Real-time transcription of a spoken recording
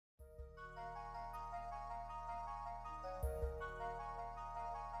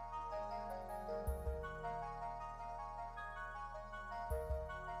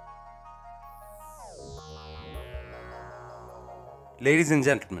Ladies and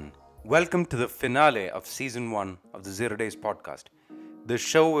gentlemen, welcome to the finale of Season 1 of the 0 Days podcast, the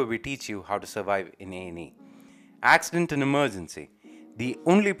show where we teach you how to survive in A&E. Accident and emergency, the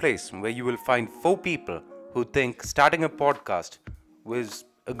only place where you will find 4 people who think starting a podcast was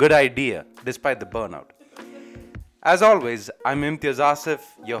a good idea despite the burnout. As always, I'm Imtiaz Asif,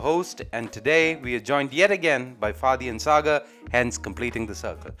 your host, and today we are joined yet again by Fadi and Sagar, hence completing the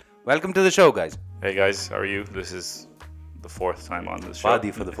circle. Welcome to the show, guys. Hey guys, how are you? This is the 4th time on this show.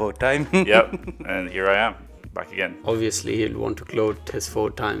 Fadi for the 4th time. Yep, and here I am, back again. Obviously, he'll want to gloat his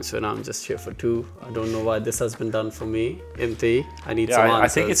 4 times, so now I'm just here for 2. I don't know why this has been done for me. Imti, I need some answers. I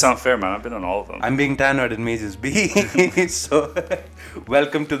think it's unfair, man. I've been on all of them. I'm being tannered in Mazes B. So,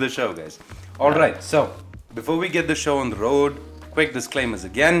 welcome to the show, guys. Alright, so, before we get the show on the road, quick disclaimers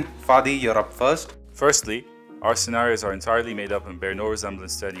again. Fadi, you're up first. Firstly, our scenarios are entirely made up and bear no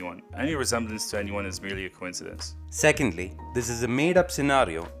resemblance to anyone. Any resemblance to anyone is merely a coincidence. Secondly, this is a made-up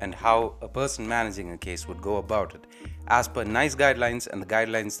scenario and how a person managing a case would go about it, as per NICE guidelines and the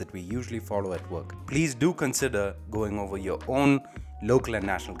guidelines that we usually follow at work. Please do consider going over your own local and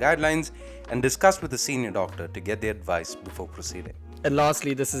national guidelines and discuss with a senior doctor to get their advice before proceeding. And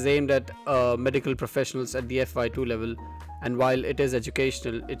lastly, this is aimed at medical professionals at the FY2 level, and while it is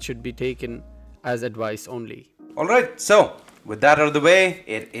educational, it should be taken as advice only. Alright, so with that out of the way,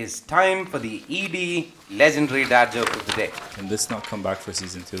 it is time for the ED legendary dad joke of the day. Can this not come back for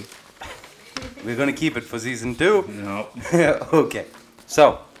season 2? We're going to keep it for season 2. No. Okay,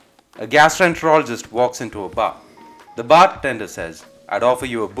 so a gastroenterologist walks into a bar. The bartender says, "I'd offer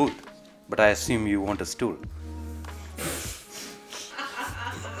you a booth, but I assume you want a stool."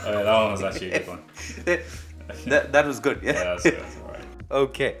 That one was actually a good one. that was good, yeah? Yeah, that's alright.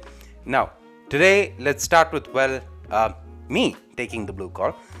 Okay, now today let's start with, me taking the blue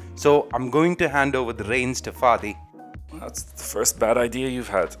call. So I'm going to hand over the reins to Fadi. That's the first bad idea you've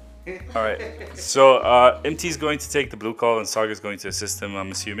had. Alright, so MT's going to take the blue call and Sagar's going to assist him,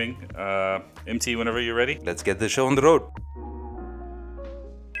 I'm assuming. MT, whenever you're ready. Let's get the show on the road.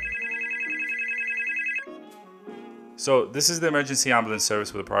 So this is the emergency ambulance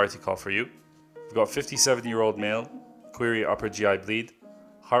service with a priority call for you. We've got 57-year-old male, query upper GI bleed,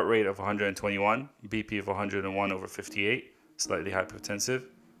 heart rate of 121, BP of 101/58, slightly hypertensive,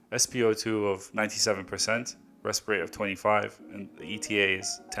 SpO2 of 97%, respirate of 25, and the ETA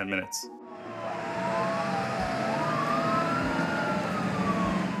is 10 minutes.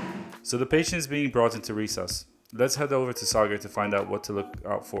 So the patient is being brought into resus. Let's head over to Sagar to find out what to look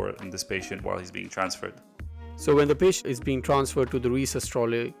out for in this patient while he's being transferred. So when the patient is being transferred to the resus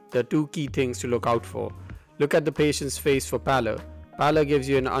trolley, there are 2 key things to look out for. Look at the patient's face for pallor. Pallor gives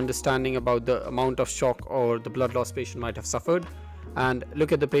you an understanding about the amount of shock or the blood loss patient might have suffered. And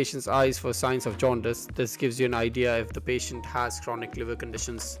look at the patient's eyes for signs of jaundice. This gives you an idea if the patient has chronic liver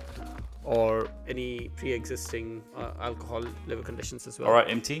conditions or any pre-existing alcohol liver conditions as well. Alright,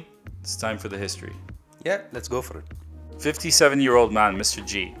 MT, it's time for the history. Yeah, let's go for it. 57-year-old man, Mr.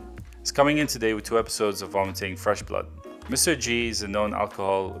 G, is coming in today with 2 episodes of vomiting fresh blood. Mr. G is a known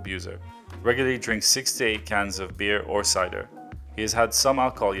alcohol abuser. Regularly drinks 6 to 8 cans of beer or cider. He has had some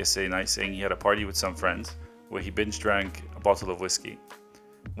alcohol yesterday night, saying he had a party with some friends where he binge drank a bottle of whiskey.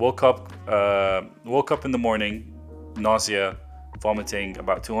 Woke up in the morning, nausea, vomiting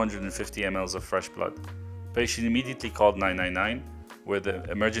about 250 mLs of fresh blood. Patient immediately called 999, where the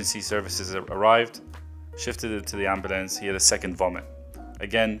emergency services arrived, shifted it to the ambulance. He had a second vomit.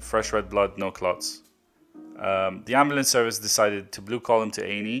 Again, fresh red blood, no clots. The ambulance service decided to blue call him to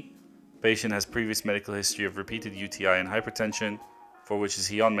A&E. Patient has previous medical history of repeated UTI and hypertension, for which is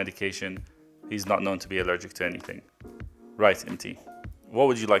he on medication. He's not known to be allergic to anything. Right, MT. What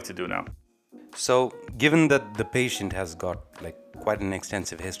would you like to do now? So, given that the patient has got quite an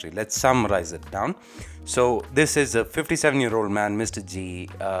extensive history, let's summarize it down. So, this is a 57-year-old man, Mr. G,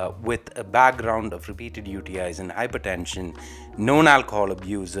 with a background of repeated UTIs and hypertension, known alcohol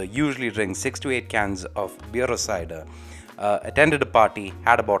abuser, usually drinks 6 to 8 cans of beer or cider, attended a party,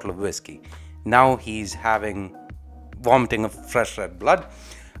 had a bottle of whiskey. Now he's having vomiting of fresh red blood.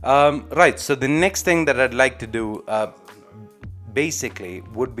 Right, so the next thing that I'd like to do basically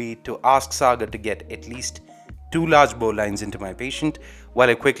would be to ask Sagar to get at least 2 large bore lines into my patient while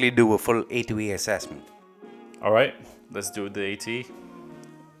I quickly do a full A to E assessment. Alright, let's do the AT.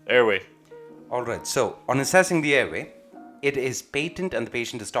 Airway. Alright, so on assessing the airway, it is patent and the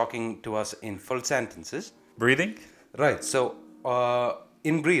patient is talking to us in full sentences. Breathing. Right, so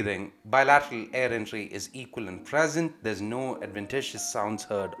in breathing, bilateral air entry is equal and present. There's no adventitious sounds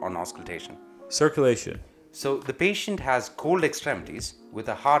heard on auscultation. Circulation. So the patient has cold extremities with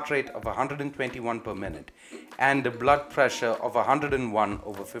a heart rate of 121 per minute and a blood pressure of 101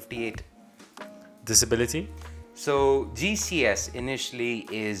 over 58. Disability? So GCS initially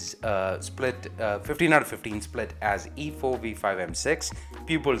is split 15 out of 15 split as E4, V5, M6.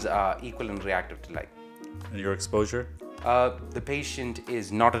 Pupils are equal and reactive to light. And your exposure? The patient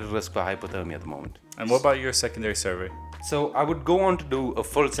is not at risk for hypothermia at the moment. And what about your secondary survey? So I would go on to do a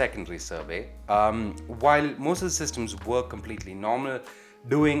full secondary survey. While most of the systems work completely normal,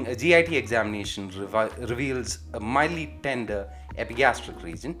 doing a GIT examination reveals a mildly tender epigastric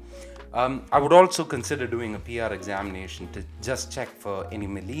region. I would also consider doing a PR examination to just check for any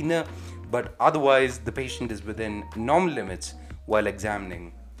melena, but otherwise the patient is within normal limits while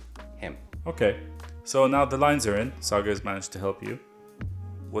examining him. Okay, so now the lines are in. Sagar has managed to help you.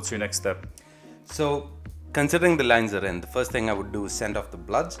 What's your next step? So, considering the lines are in, the first thing I would do is send off the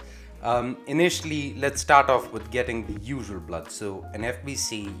bloods. Initially, let's start off with getting the usual blood. So, an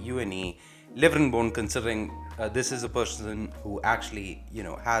FBC, UNE, liver and bone, considering this is a person who actually,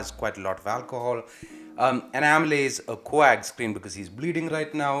 has quite a lot of alcohol. An amylase, a coag screen because he's bleeding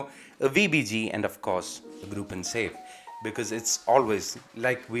right now, a VBG, and of course, a group and save. Because it's always,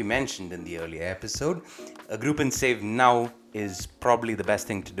 like we mentioned in the earlier episode, a group and save now is probably the best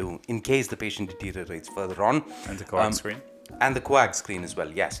thing to do in case the patient deteriorates further on. And the coag screen? And the coag screen as well,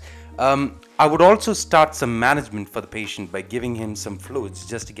 yes. I would also start some management for the patient by giving him some fluids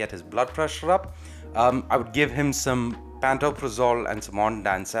just to get his blood pressure up. I would give him some pantoprazole and some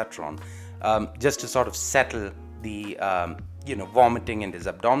ondansetron just to sort of settle the vomiting and his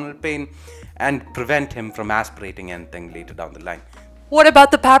abdominal pain and prevent him from aspirating anything later down the line. What about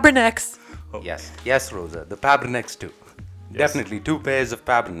the Pabrinex? Oh. Yes, Rosa, the Pabrinex too. Yes. Definitely 2 pairs of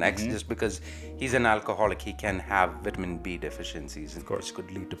Pabrinex, just because he's an alcoholic, he can have vitamin B deficiencies, which could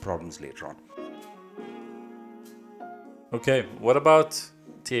lead to problems later on. Okay, what about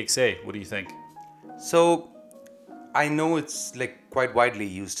TXA? What do you think? So, I know it's quite widely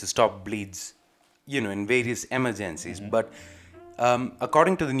used to stop bleeds, in various emergencies, but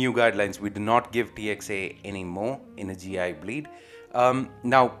according to the new guidelines, we do not give TXA anymore in a GI bleed.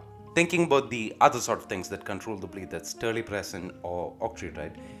 Now, thinking about the other sort of things that control the bleed, that's terlipressin or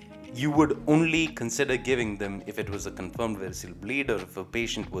octreotide, you would only consider giving them if it was a confirmed variceal bleed or if a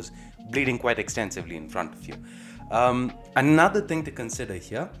patient was bleeding quite extensively in front of you. Another thing to consider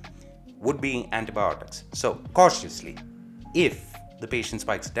here would be antibiotics. So cautiously, if the patient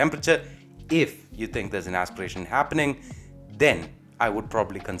spikes temperature, if you think there's an aspiration happening, then I would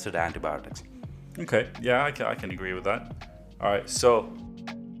probably consider antibiotics. Okay, yeah, I can agree with that. All right, so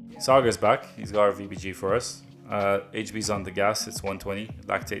Sagar's back. He's got our VBG for us. HB's on the gas. It's 120.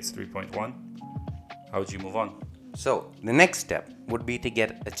 Lactate's 3.1. How would you move on? So the next step would be to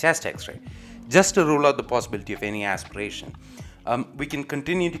get a chest x-ray, just to rule out the possibility of any aspiration. We can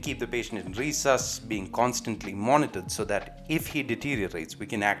continue to keep the patient in resus, being constantly monitored so that if he deteriorates, we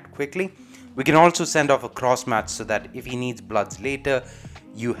can act quickly. We can also send off a cross match so that if he needs bloods later,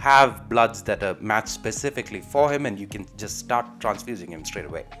 you have bloods that are matched specifically for him and you can just start transfusing him straight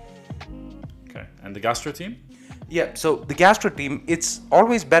away. Okay, and the gastro team? Yeah, so the gastro team, it's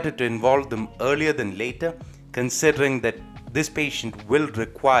always better to involve them earlier than later, considering that this patient will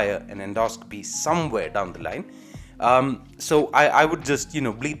require an endoscopy somewhere down the line. So I would just,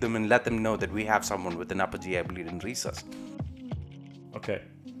 bleed them and let them know that we have someone with an upper GI bleed in resus. Okay.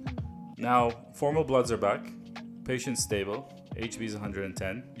 Now, formal bloods are back. Patient's stable. HB is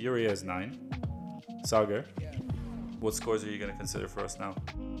 110. Urea is 9. Sagar, what scores are you going to consider for us now?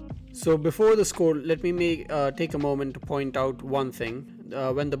 So before the score, let me take a moment to point out one thing.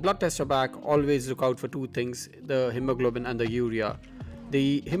 When the blood tests are back, always look out for 2 things, the hemoglobin and the urea.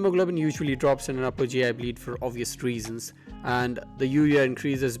 The hemoglobin usually drops in an upper GI bleed for obvious reasons, and the urea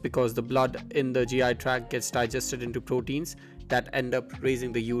increases because the blood in the GI tract gets digested into proteins that end up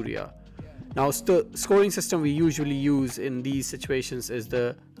raising the urea. Now, the scoring system we usually use in these situations is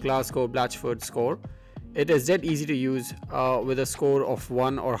the Glasgow-Blatchford score. It is dead easy to use with a score of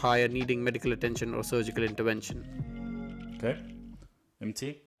 1 or higher needing medical attention or surgical intervention. Okay.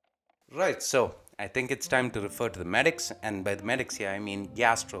 MT? Right, so I think it's time to refer to the medics, and by the medics here I mean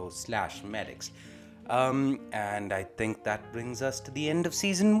gastro/medics. And I think that brings us to the end of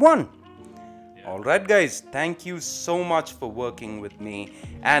season 1. Alright guys, thank you so much for working with me,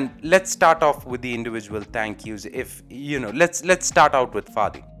 and let's start off with the individual thank yous. If let's start out with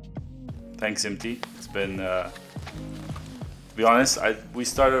Fadi. Thanks, MT. It's been, to be honest, we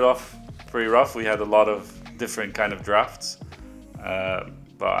started off pretty rough. We had a lot of different kind of drafts,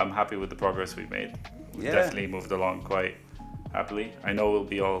 but I'm happy with the progress we've made. We've definitely moved along quite happily. I know we'll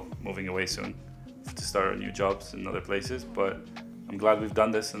be all moving away soon, to start our new jobs in other places. But I'm glad we've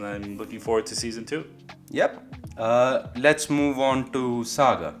done this, and I'm looking forward to season 2. Yep. Let's move on to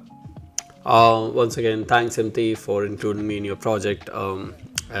Saga. Once again, thanks MT for including me in your project.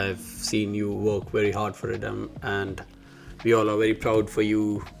 I've seen you work very hard for it, and we all are very proud for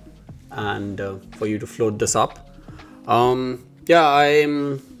you and for you to float this up. I'm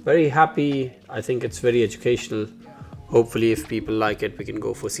very happy. I think it's very educational. Hopefully, if people like it, we can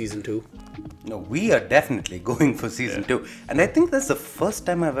go for season 2. No, we are definitely going for season 2. And I think that's the first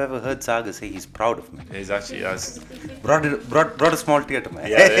time I've ever heard Saga say he's proud of me. He's actually has. Brought a small tear to my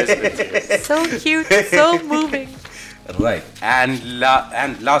Yeah, it is. So cute, so moving. Right. And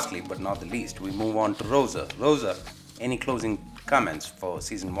lastly, but not the least, we move on to Rosa. Rosa, any closing comments for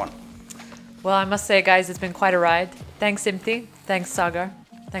season 1? Well, I must say, guys, it's been quite a ride. Thanks, Imti. Thanks, Sagar.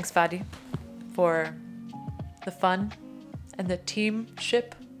 Thanks, Fadi, for the fun and the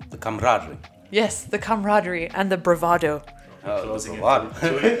teamship. The camaraderie. Yes, the camaraderie and the bravado. Closing a lot.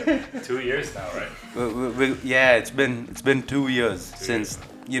 2 years now, right? Yeah, it's been 2 years since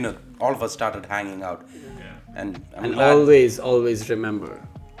all of us started hanging out. And I'm glad. Always remember,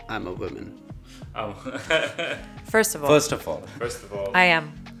 I'm a woman. First of all, I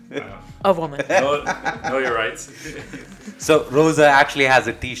am a woman. Know your rights. So Rosa actually has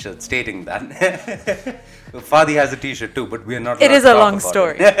a T-shirt stating that. Fadi has a T-shirt too, but we are not. It is a long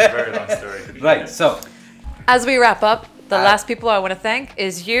story. Very long story. Right. So, As we wrap up, the last people I want to thank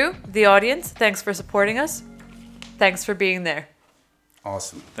is you, the audience. Thanks for supporting us. Thanks for being there.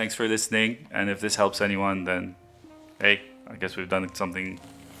 awesome. Thanks for listening, and if this helps anyone, then hey, I guess we've done something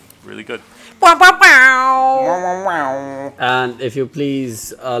really good. Wow, wow, wow. And if you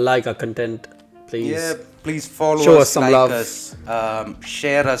please like our content, please. Yeah, please follow Show us, us some like love. us,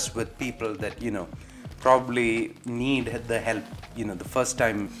 share us with people that probably need the help. The first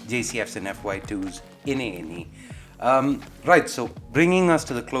time JCFs and FY2s in A&E. Right, so bringing us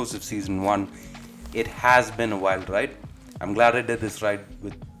to the close of season 1, it has been a wild ride. I'm glad I did this ride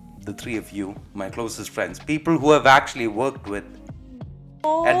with the 3 of you, my closest friends, people who have actually worked with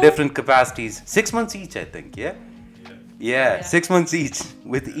at different capacities, 6 months each, I think. Yeah, 6 months each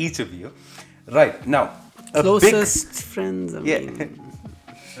with each of you. Right, now Closest friends. I mean.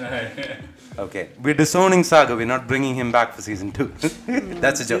 Okay, we're disowning Saga. We're not bringing him back for season 2.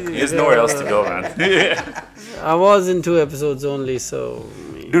 That's a joke. There's nowhere else to go, man. I was in 2 episodes only, so.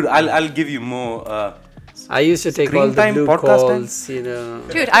 Dude, I'll give you more. I used to take Screen all the time, blue podcast calls,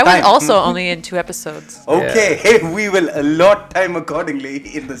 Dude, I was Time. also only in 2 episodes. Okay, we will allot time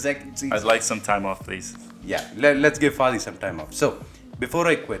accordingly in the second season. I'd like some time off, please. Yeah, let's give Fadi some time off. So, before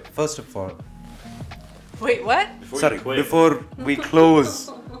I quit, first of all, Wait, what? before we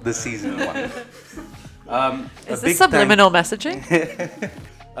close the season 1, Is this subliminal messaging?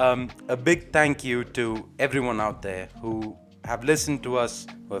 a big thank you to everyone out there who have listened to us,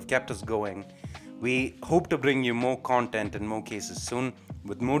 who have kept us going. We hope to bring you more content in more cases soon,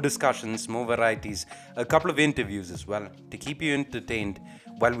 with more discussions, more varieties, a couple of interviews as well, to keep you entertained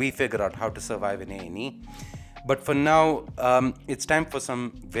while we figure out how to survive in A&E. But for now, it's time for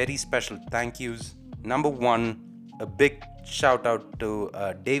some very special thank yous. Number 1, a big shout out to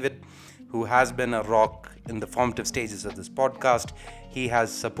David, who has been a rock in the formative stages of this podcast. He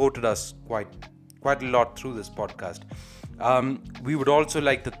has supported us quite a lot through this podcast. We would also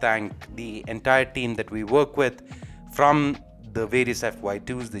like to thank the entire team that we work with, from the various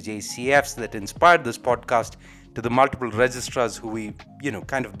FY2s, the JCFs that inspired this podcast, to the multiple registrars who we,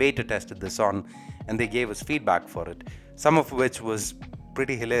 kind of beta tested this on, and they gave us feedback for it, some of which was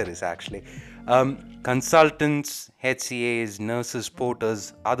pretty hilarious actually. Consultants, HCAs, nurses,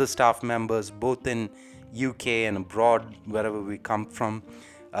 porters, other staff members, both in UK and abroad, wherever we come from,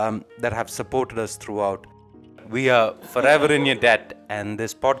 that have supported us throughout. We are forever in your debt, and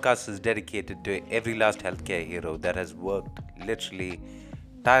this podcast is dedicated to every last healthcare hero that has worked literally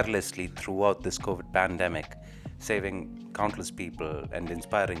tirelessly throughout this COVID pandemic, saving countless people and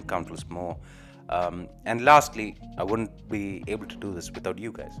inspiring countless more. And lastly, I wouldn't be able to do this without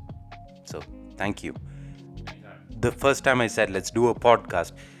you guys. So, thank you. The first time I said, let's do a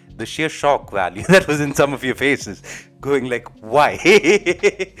podcast, the sheer shock value that was in some of your faces, going like, why?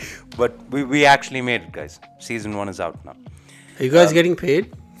 But we actually made it, guys. Season 1 is out now. Are you guys getting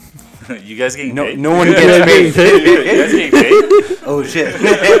paid? You guys getting paid? No one gets paid. You guys getting paid? Oh shit.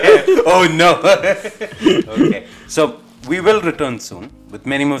 Oh no. Okay. So we will return soon with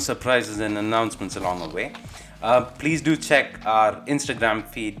many more surprises and announcements along the way. Please do check our Instagram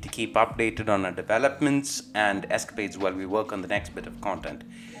feed to keep updated on our developments and escapades while we work on the next bit of content.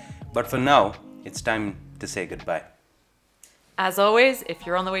 But for now, it's time to say goodbye. As always, if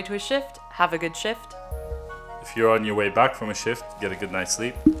you're on the way to a shift, have a good shift. If you're on your way back from a shift, get a good night's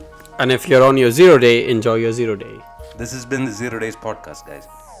sleep. And if you're on your 0 day, enjoy your 0 day. This has been the 0 Days podcast, guys.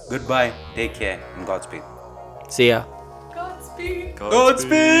 Goodbye, take care, and Godspeed. See ya. Godspeed.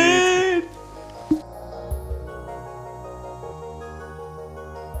 Godspeed!